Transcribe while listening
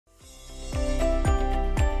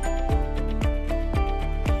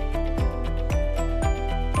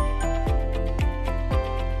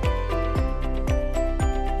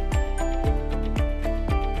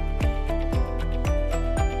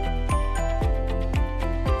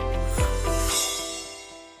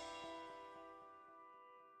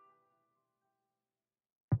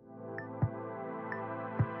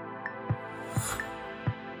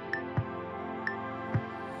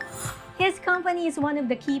company is one of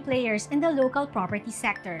the key players in the local property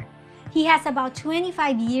sector. He has about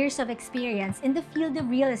 25 years of experience in the field of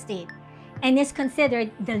real estate and is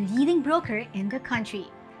considered the leading broker in the country.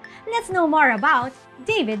 Let's know more about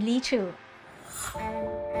David Leechiu.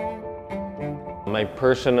 My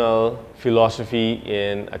personal philosophy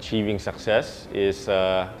in achieving success is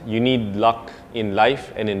you need luck in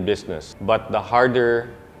life and in business. But the harder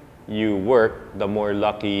you work, the more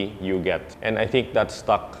lucky you get. And I think that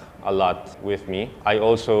stuck a lot with me. I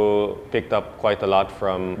also picked up quite a lot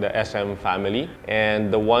from the SM family.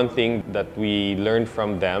 And the one thing that we learned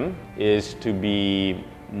from them is to be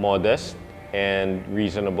modest and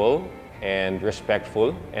reasonable and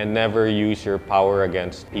respectful and never use your power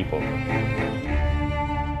against people.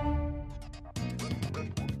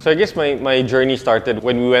 So I guess my journey started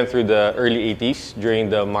when we went through the early 80s during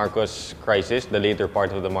the Marcos crisis, the later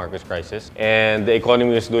part of the Marcos crisis. And the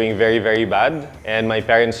economy was doing very, very bad. And my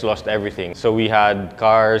parents lost everything. So we had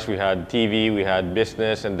cars, we had TV, we had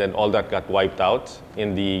business, and then all that got wiped out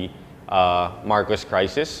in the Marcos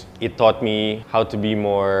crisis. It taught me how to be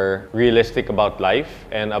more realistic about life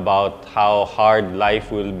and about how hard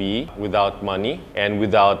life will be without money and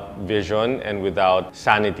without vision and without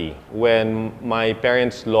sanity. When my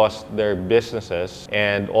parents lost their businesses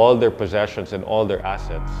and all their possessions and all their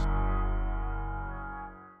assets,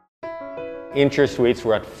 interest rates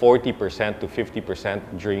were at 40% to 50%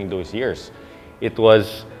 during those years. It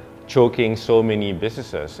was choking so many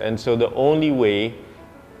businesses. And so the only way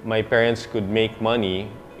my parents could make money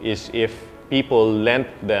is if people lent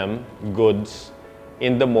them goods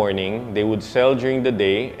in the morning, they would sell during the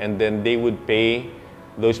day, and then they would pay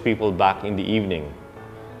those people back in the evening.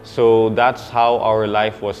 So that's how our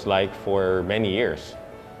life was like for many years.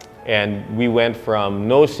 And we went from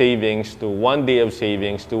no savings to 1 day of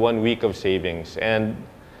savings to 1 week of savings. And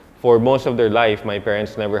for most of their life, my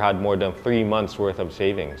parents never had more than 3 months worth of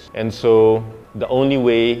savings. And so the only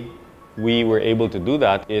way we were able to do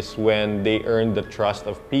that is when they earned the trust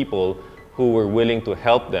of people who were willing to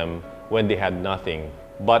help them when they had nothing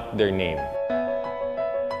but their name.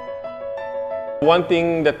 One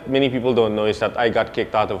thing that many people don't know is that I got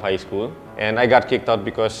kicked out of high school. And I got kicked out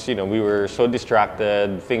because, we were so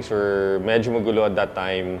distracted. Things were medyo magulo at that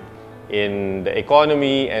time in the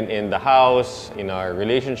economy and in the house, in our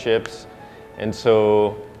relationships. And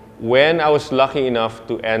so when I was lucky enough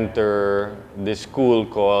to enter this school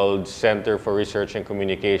called Center for Research and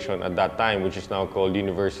Communication at that time, which is now called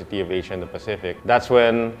University of Asia and the Pacific, that's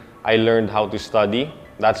when I learned how to study.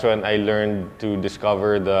 That's when I learned to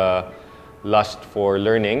discover the lust for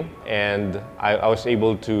learning, and I was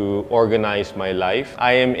able to organize my life.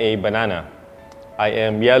 I am a banana. I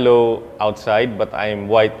am yellow outside, but I am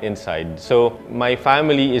white inside. So my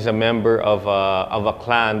family is a member of a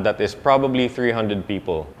clan that is probably 300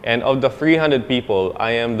 people. And of the 300 people,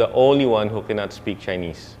 I am the only one who cannot speak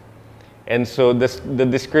Chinese. And so the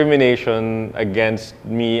discrimination against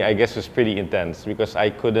me, I guess, was pretty intense because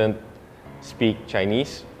I couldn't speak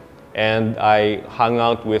Chinese. And I hung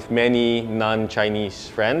out with many non-Chinese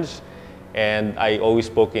friends. And I always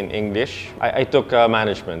spoke in English. I took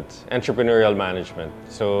management, entrepreneurial management.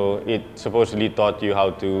 So it supposedly taught you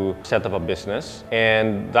how to set up a business.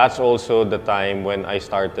 And that's also the time when I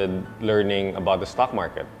started learning about the stock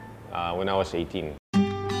market, when I was 18.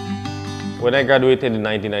 When I graduated in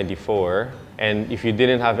 1994, and if you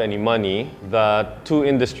didn't have any money, the two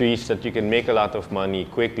industries that you can make a lot of money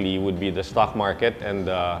quickly would be the stock market and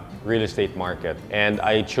the real estate market. And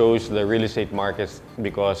I chose the real estate market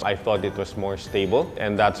because I thought it was more stable.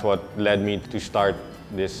 And that's what led me to start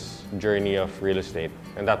this journey of real estate.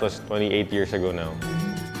 And that was 28 years ago now.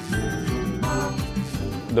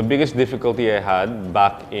 The biggest difficulty I had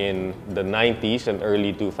back in the 90s and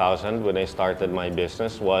early 2000s when I started my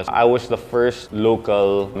business was I was the first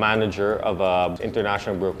local manager of an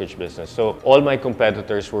international brokerage business. So all my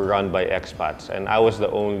competitors were run by expats and I was the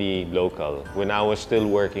only local when I was still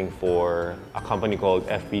working for a company called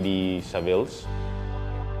FPD Savills.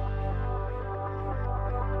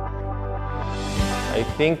 I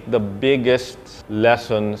think the biggest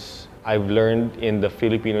lessons I've learned in the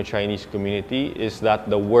Filipino-Chinese community is that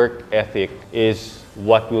the work ethic is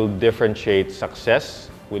what will differentiate success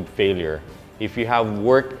with failure. If you have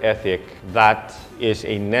work ethic, that is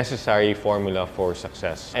a necessary formula for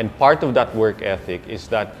success. And part of that work ethic is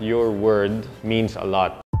that your word means a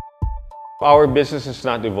lot. Our business has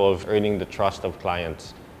not evolved earning the trust of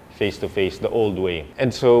clients face-to-face the old way.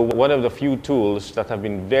 And so one of the few tools that have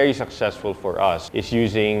been very successful for us is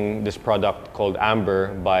using this product called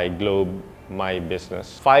Amber by Globe My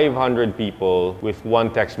Business. 500 people with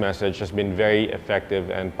one text message has been very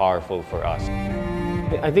effective and powerful for us.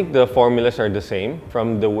 I think the formulas are the same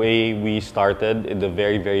from the way we started in the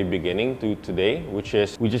very beginning to today, which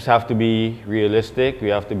is we just have to be realistic, we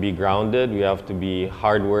have to be grounded, we have to be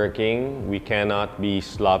hardworking, we cannot be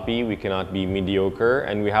sloppy, we cannot be mediocre,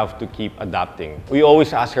 and we have to keep adapting. We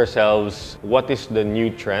always ask ourselves, what is the new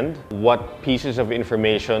trend? What pieces of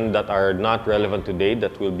information that are not relevant today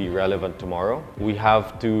that will be relevant tomorrow? We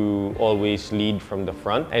have to always lead from the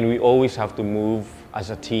front, and we always have to move as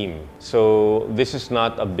a team. So this is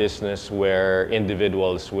not a business where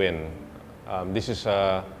individuals win. This is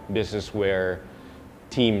a business where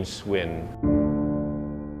teams win.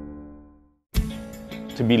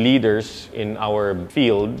 To be leaders in our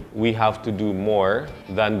field, we have to do more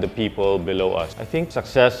than the people below us. I think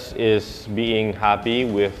success is being happy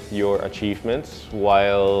with your achievements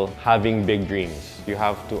while having big dreams. You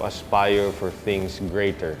have to aspire for things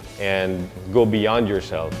greater and go beyond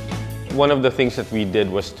yourself. One of the things that we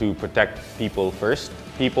did was to protect people first.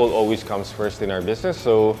 People always comes first in our business,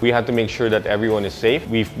 so we had to make sure that everyone is safe.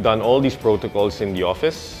 We've done all these protocols in the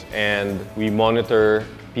office, and we monitor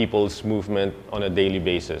people's movement on a daily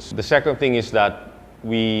basis. The second thing is that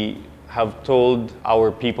we have told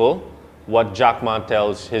our people what Jack Ma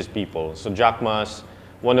tells his people. So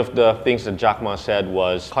one of the things that Jack Ma said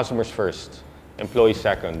was customers first, employees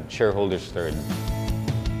second, shareholders third.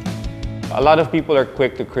 A lot of people are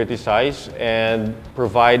quick to criticize and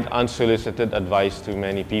provide unsolicited advice to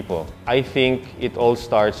many people. I think it all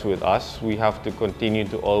starts with us. We have to continue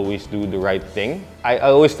to always do the right thing. I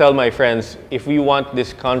always tell my friends, if we want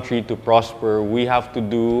this country to prosper, we have to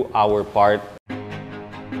do our part.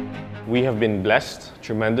 We have been blessed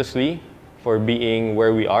tremendously for being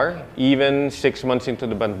where we are. Even 6 months into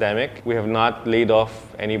the pandemic, we have not laid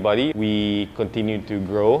off anybody. We continue to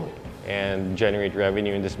grow and generate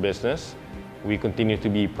revenue in this business. We continue to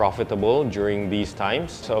be profitable during these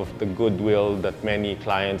times of the goodwill that many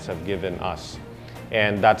clients have given us.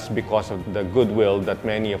 And that's because of the goodwill that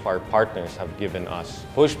many of our partners have given us.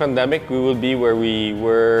 Post-pandemic, we will be where we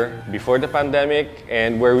were before the pandemic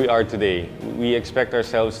and where we are today. We expect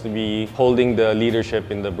ourselves to be holding the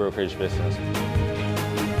leadership in the brokerage business.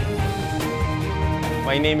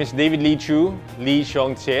 My name is David Leechiu, Lee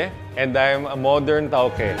Xiongqie, and I am a modern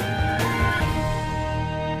Tauke.